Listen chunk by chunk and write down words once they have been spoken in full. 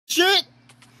Shit!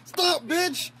 Stop,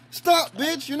 bitch! Stop,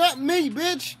 bitch! You're not me,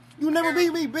 bitch! You'll never be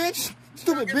me, bitch!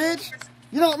 Stupid bitch!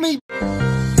 You're not me!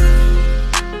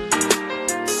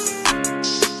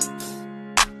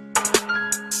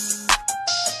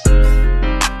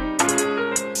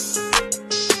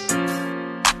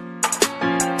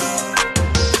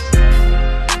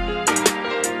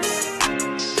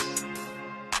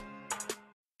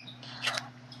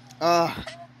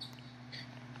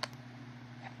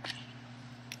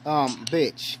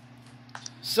 Bitch.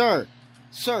 Sir,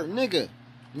 nigga.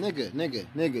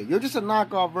 You're just a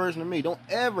knockoff version of me. Don't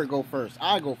ever go first.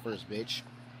 I go first, bitch.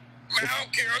 Man, I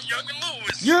don't care. I'm Young and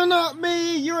Lewis. You're not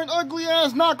me. You're an ugly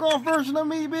ass knockoff version of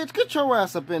me, bitch. Get your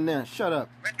ass up in there. Shut up.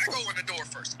 Man, I go in the door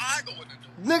first. I go in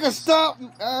the door. Nigga, stop, you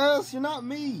ass. You're not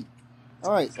me.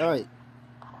 Alright.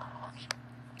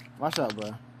 Watch out,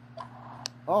 bro.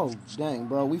 Oh, dang,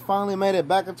 bro. We finally made it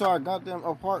back into our goddamn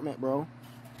apartment, bro.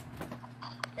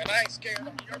 Man, I ain't scared. I'm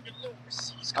Young and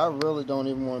Lewis. I really don't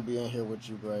even want to be in here with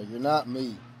you, bro. You're not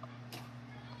me.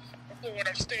 I'm going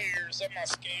upstairs. I'm not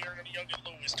scared. I'm Young and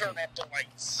Lewis. Turn off the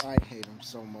lights. I hate him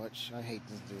so much. I hate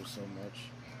this dude so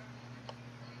much.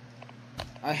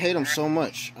 I hate him so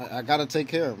much. I gotta take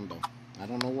care of him, though. I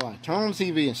don't know why. Turn on the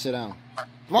TV and sit down.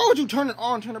 Why would you turn it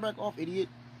on and turn it back off, idiot?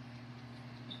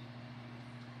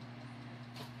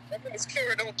 I'm not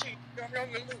scared. Don't cheat. I'm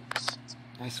Young and Lewis.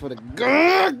 I swear to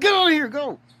God. Get out of here.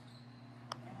 Go.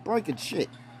 Breaking shit.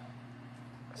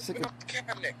 Sick Open of... up the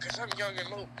cabinet, because I'm Young and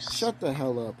Lewis. Shut the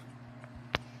hell up.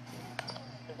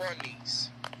 Run these.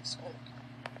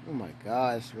 Oh my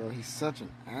gosh, bro. He's such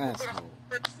an asshole.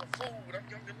 For food. I'm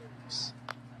Young and Lewis.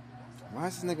 Why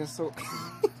is this nigga so...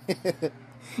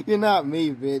 You're not me,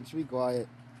 bitch. Be quiet.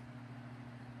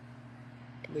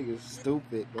 Nigga's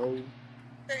stupid, bro.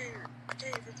 There. I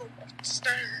can't even go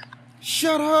upstairs.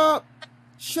 Shut up!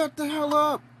 Shut the hell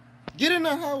up! Get in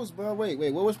the house, bro. Wait.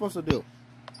 What we're supposed to do?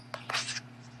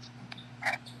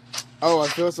 Oh, I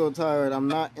feel so tired. I'm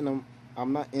not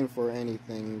in for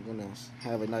anything. I'm gonna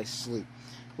have a nice sleep.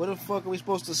 Where the fuck are we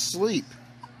supposed to sleep?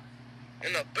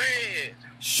 In the bed.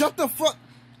 Shut the fuck...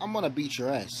 I'm gonna beat your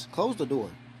ass. Close the door.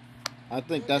 I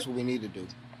think that's what we need to do.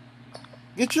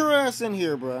 Get your ass in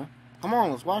here, bro. Come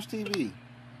on, let's watch TV.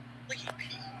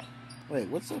 Wait,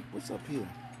 what's up here?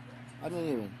 I didn't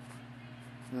even...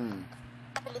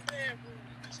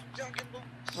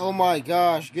 Oh my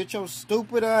gosh, get your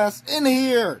stupid ass in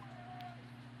here!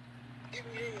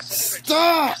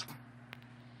 Stop!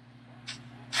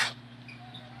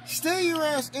 Stay your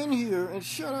ass in here and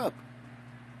shut up.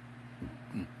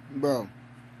 Bro,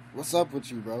 what's up with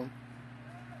you, bro?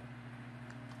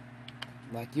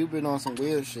 Like, you've been on some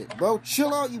weird shit. Bro,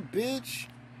 chill out, you bitch!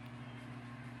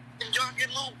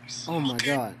 Oh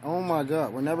my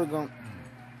god, we're never gonna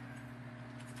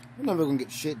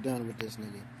get shit done with this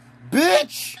nigga.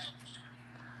 Bitch!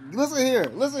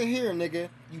 Listen here, nigga.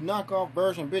 You knockoff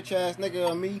version, bitch ass nigga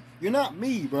of me. You're not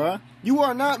me, bruh. You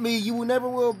are not me. You will never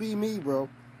will be me, bro.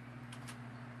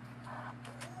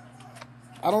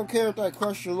 I don't care if I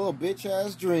crush your little bitch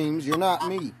ass dreams. You're not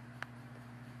me.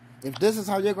 If this is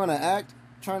how you're gonna act,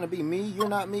 trying to be me, you're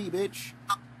not me, bitch.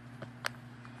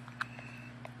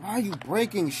 Why are you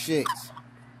breaking shit?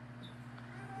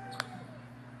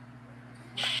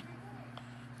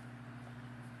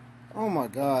 Oh my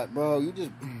god, bro, you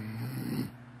just...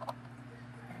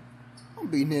 I'm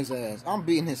beating his ass. I'm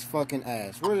beating his fucking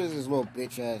ass. Where does this little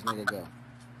bitch ass nigga go?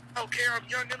 I don't care, I'm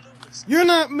Young and Lewis. You're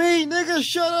not me, nigga,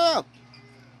 shut up!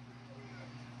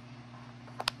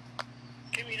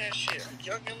 Give me that shit, I'm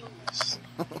Young and Lewis.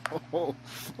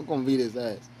 I'm gonna beat his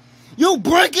ass. You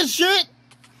breaking shit!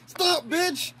 Stop,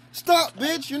 bitch! Stop,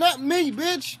 bitch! You're not me,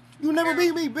 bitch! You'll never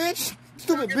be me, bitch!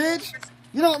 Stupid bitch!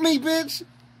 You're not me, bitch!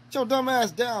 Get your dumb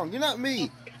ass down. You're not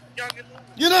me!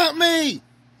 You're not me!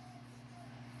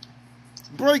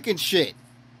 Breaking shit.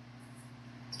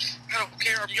 I don't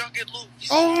care, I'm Young and Lewis.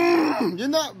 Oh, you're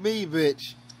not me,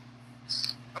 bitch.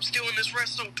 I'm still in this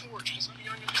redstone torch. I'm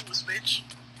Young and Lewis, bitch.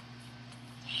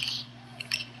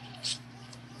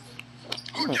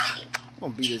 Oh, I'm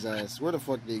gonna beat his ass. Where the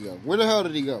fuck did he go? Where the hell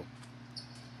did he go?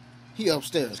 He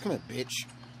upstairs. Come here, bitch.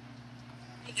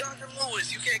 Young and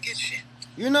Lewis, you can't get shit.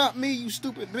 You're not me, you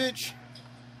stupid bitch.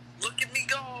 Look at me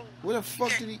go. Where the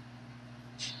fuck did he...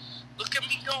 Look at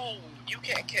me go. You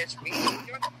can't catch me.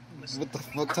 What the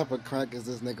fuck type of crack is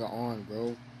this nigga on,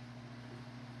 bro?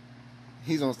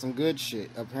 He's on some good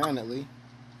shit, apparently.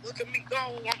 Look at me go.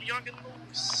 I'm Young and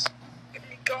Lewis. Let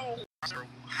me go.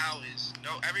 How is...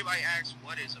 No, everybody asks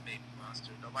what is a baby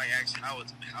monster. Nobody asks how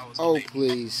it's Oh, a baby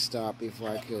please stop before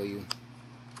I kill you.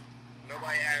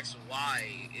 Nobody asks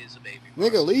why is a baby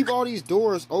monster. Nigga, leave all these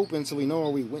doors open so we know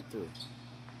what we went through.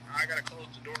 I gotta close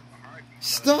the door behind me.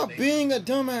 Stop being a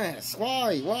dumbass.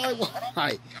 Why?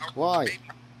 Why?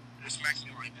 This smacks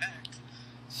me right back.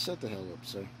 Shut the hell up,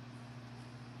 sir.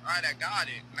 Alright, I got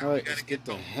it. Now Alright, let's get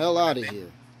the hell out of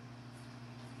here.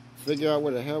 Figure out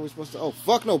where the hell we're supposed to... Oh,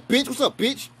 fuck no, bitch. What's up,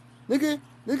 bitch? Nigga.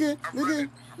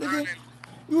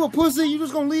 You a pussy? You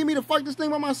just gonna leave me to fight this thing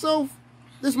by myself?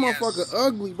 This motherfucker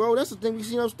ugly, bro. That's the thing we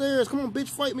seen upstairs. Come on, bitch,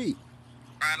 fight me.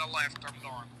 Right or left, I'm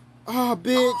gone. Ah,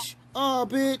 bitch. Ah,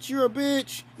 bitch. You're a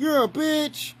bitch. You're a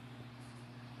bitch.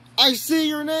 I see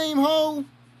your name, ho.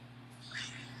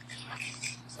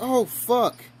 Oh,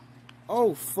 fuck.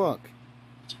 Oh, fuck.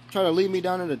 Try to leave me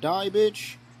down there to die,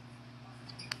 bitch?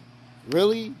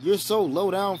 Really? You're so low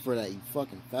down for that, you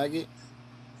fucking faggot.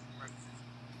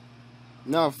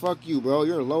 No, fuck you, bro.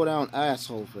 You're a low down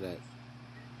asshole for that.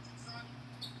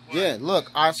 What? Yeah,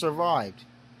 look, I survived.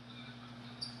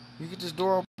 You get this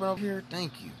door open up here?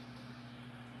 Thank you.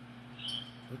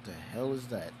 What the hell is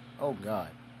that? Oh, God.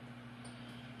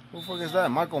 Who the fuck is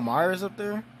that? Michael Myers up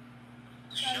there?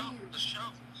 The shovel.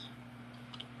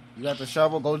 You got the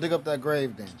shovel? Go dig up that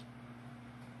grave then.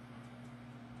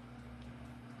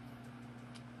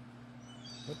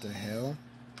 What the hell?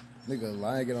 Nigga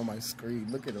lagging on my screen.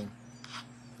 Look at him.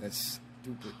 That's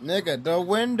stupid. Nigga, the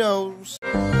windows.